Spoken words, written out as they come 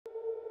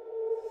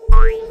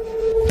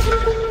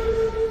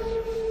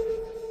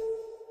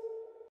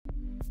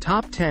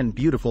Top 10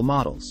 Beautiful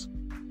Models.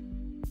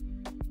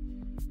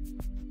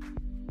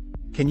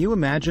 Can you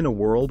imagine a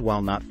world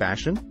while not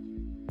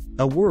fashion?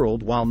 A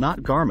world while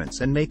not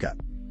garments and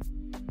makeup.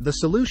 The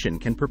solution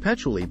can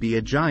perpetually be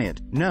a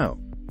giant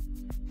no.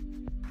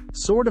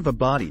 Sort of a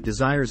body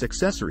desires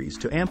accessories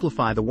to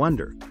amplify the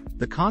wonder.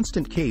 The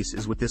constant case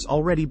is with this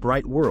already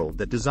bright world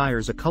that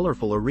desires a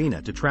colorful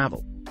arena to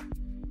travel.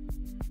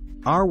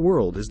 Our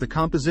world is the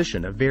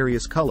composition of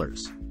various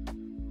colors.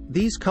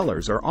 These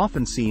colors are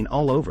often seen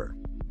all over.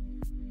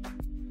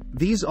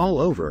 These all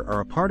over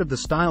are a part of the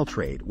style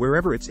trade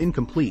wherever it's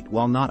incomplete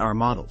while not our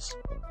models.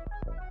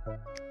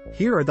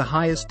 Here are the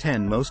highest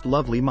 10 most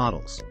lovely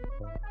models.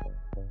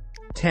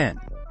 10.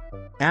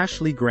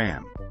 Ashley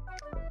Graham.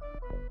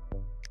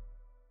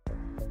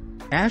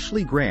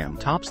 Ashley Graham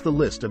tops the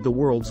list of the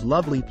world's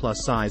lovely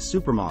plus-size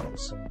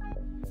supermodels.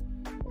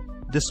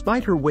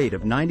 Despite her weight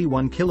of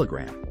 91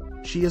 kilograms,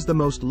 she is the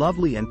most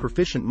lovely and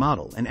proficient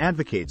model and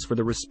advocates for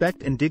the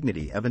respect and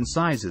dignity of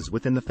sizes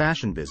within the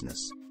fashion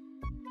business.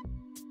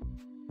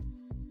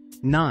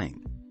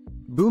 9.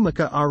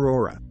 Bhumika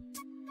Arora.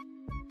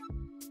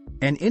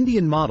 An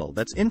Indian model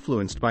that's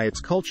influenced by its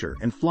culture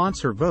and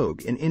flaunts her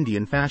vogue in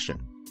Indian fashion.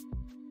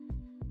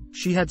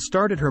 She had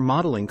started her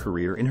modeling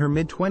career in her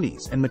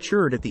mid-20s and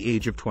matured at the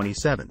age of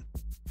 27.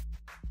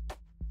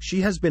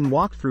 She has been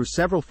walked through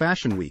several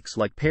fashion weeks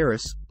like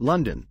Paris,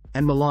 London,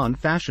 and Milan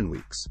fashion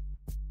weeks.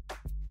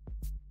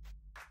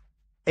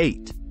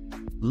 8.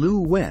 Lu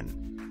Wen.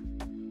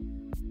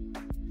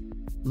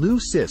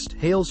 Lu Sist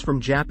hails from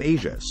Jap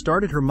Asia,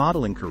 started her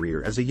modeling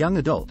career as a young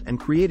adult and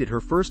created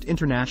her first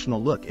international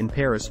look in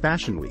Paris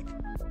Fashion Week.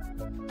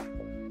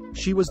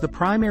 She was the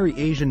primary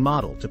Asian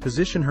model to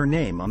position her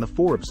name on the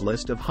Forbes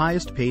list of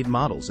highest paid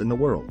models in the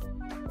world.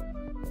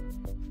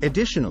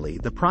 Additionally,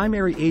 the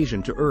primary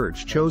Asian to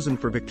urge chosen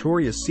for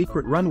Victoria's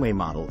Secret runway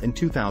model in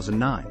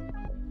 2009.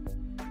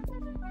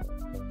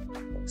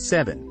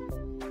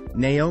 7.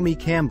 Naomi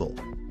Campbell.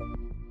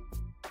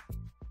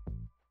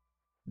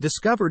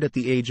 Discovered at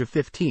the age of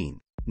 15,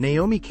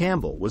 Naomi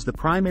Campbell was the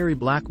primary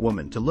black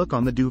woman to look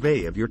on the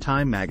duvet of your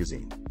Time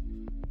magazine,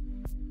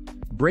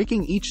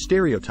 breaking each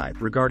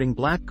stereotype regarding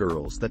black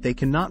girls that they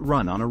cannot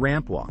run on a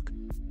ramp walk.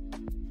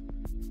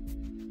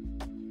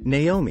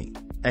 Naomi,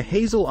 a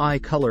hazel eye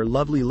color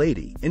lovely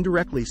lady,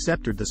 indirectly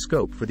sceptered the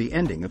scope for the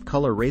ending of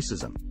color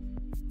racism.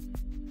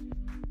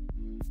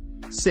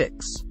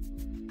 6.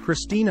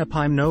 Kristina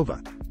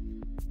Pymnova.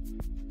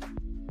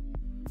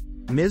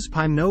 Ms.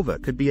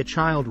 Pymnova could be a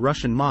child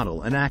Russian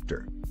model and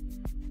actor.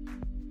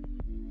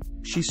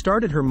 She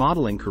started her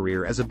modeling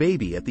career as a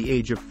baby at the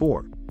age of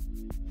 4.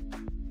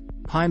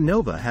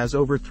 Pymnova has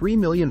over 3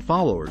 million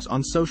followers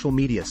on social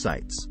media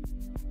sites.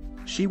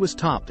 She was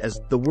topped as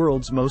the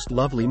world's most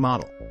lovely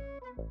model.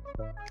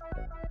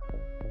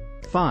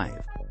 5.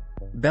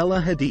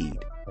 Bella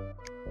Hadid.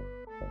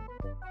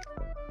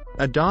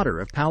 A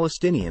daughter of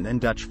Palestinian and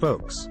Dutch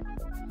folks,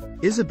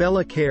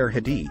 Isabella Khair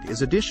Hadid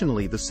is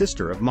additionally the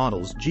sister of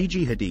models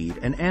Gigi Hadid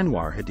and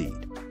Anwar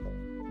Hadid.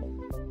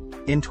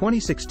 In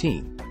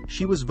 2016,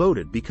 she was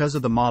voted because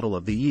of the Model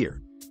of the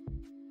Year.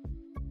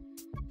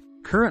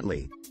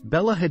 Currently,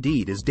 Bella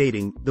Hadid is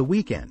dating The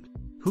Weeknd,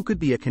 who could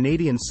be a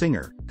Canadian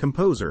singer,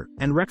 composer,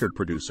 and record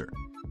producer.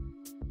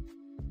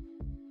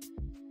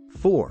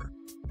 4.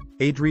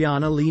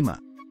 Adriana Lima.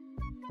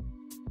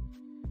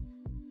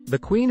 The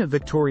Queen of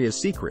Victoria's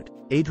Secret,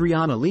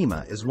 Adriana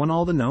Lima is one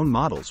all the known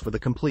models for the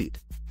complete.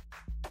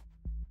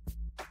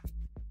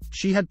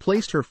 She had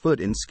placed her foot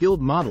in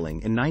skilled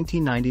modeling in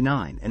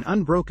 1999 and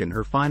unbroken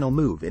her final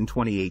move in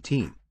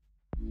 2018.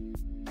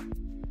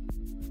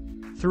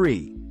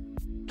 3.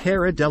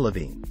 Cara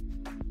Delevingne.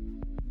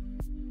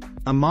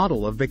 A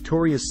model of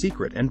Victoria's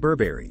Secret and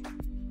Burberry.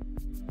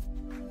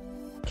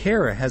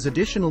 Cara has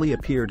additionally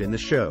appeared in the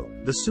show,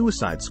 The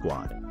Suicide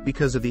Squad,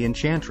 because of the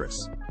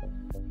Enchantress.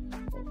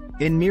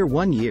 In mere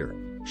 1 year,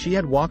 she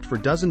had walked for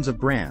dozens of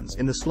brands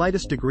in the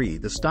slightest degree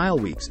the Style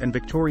Weeks and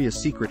Victoria's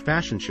Secret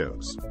fashion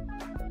shows.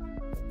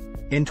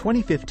 In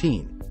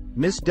 2015,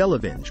 Miss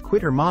Delevingne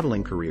quit her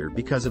modeling career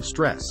because of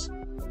stress.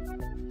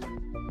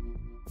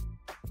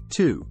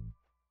 2.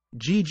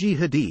 Gigi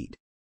Hadid.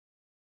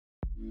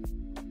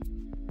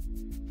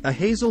 A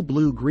hazel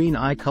blue-green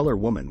eye color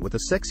woman with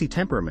a sexy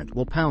temperament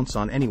will pounce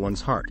on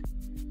anyone's heart.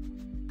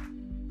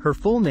 Her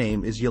full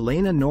name is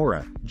Yelena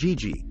Nora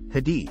Gigi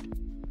Hadid.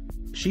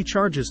 She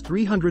charges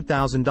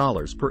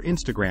 $300,000 per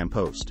Instagram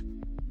post.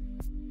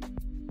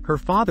 Her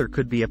father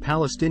could be a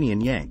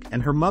Palestinian Yank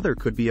and her mother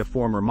could be a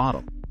former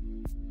model.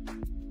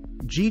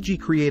 Gigi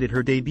created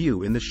her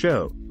debut in the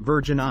show,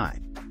 Virgin Eye.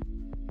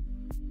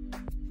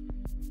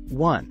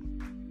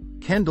 1.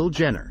 Kendall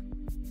Jenner.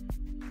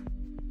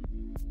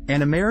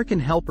 An American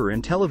helper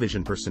and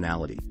television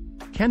personality,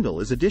 Kendall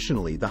is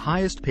additionally the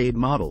highest paid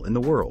model in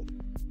the world.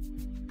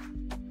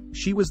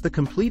 She was the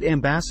complete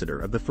ambassador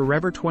of the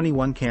Forever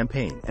 21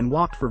 campaign and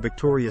walked for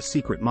Victoria's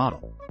Secret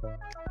model.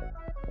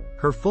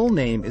 Her full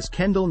name is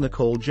Kendall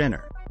Nicole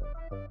Jenner.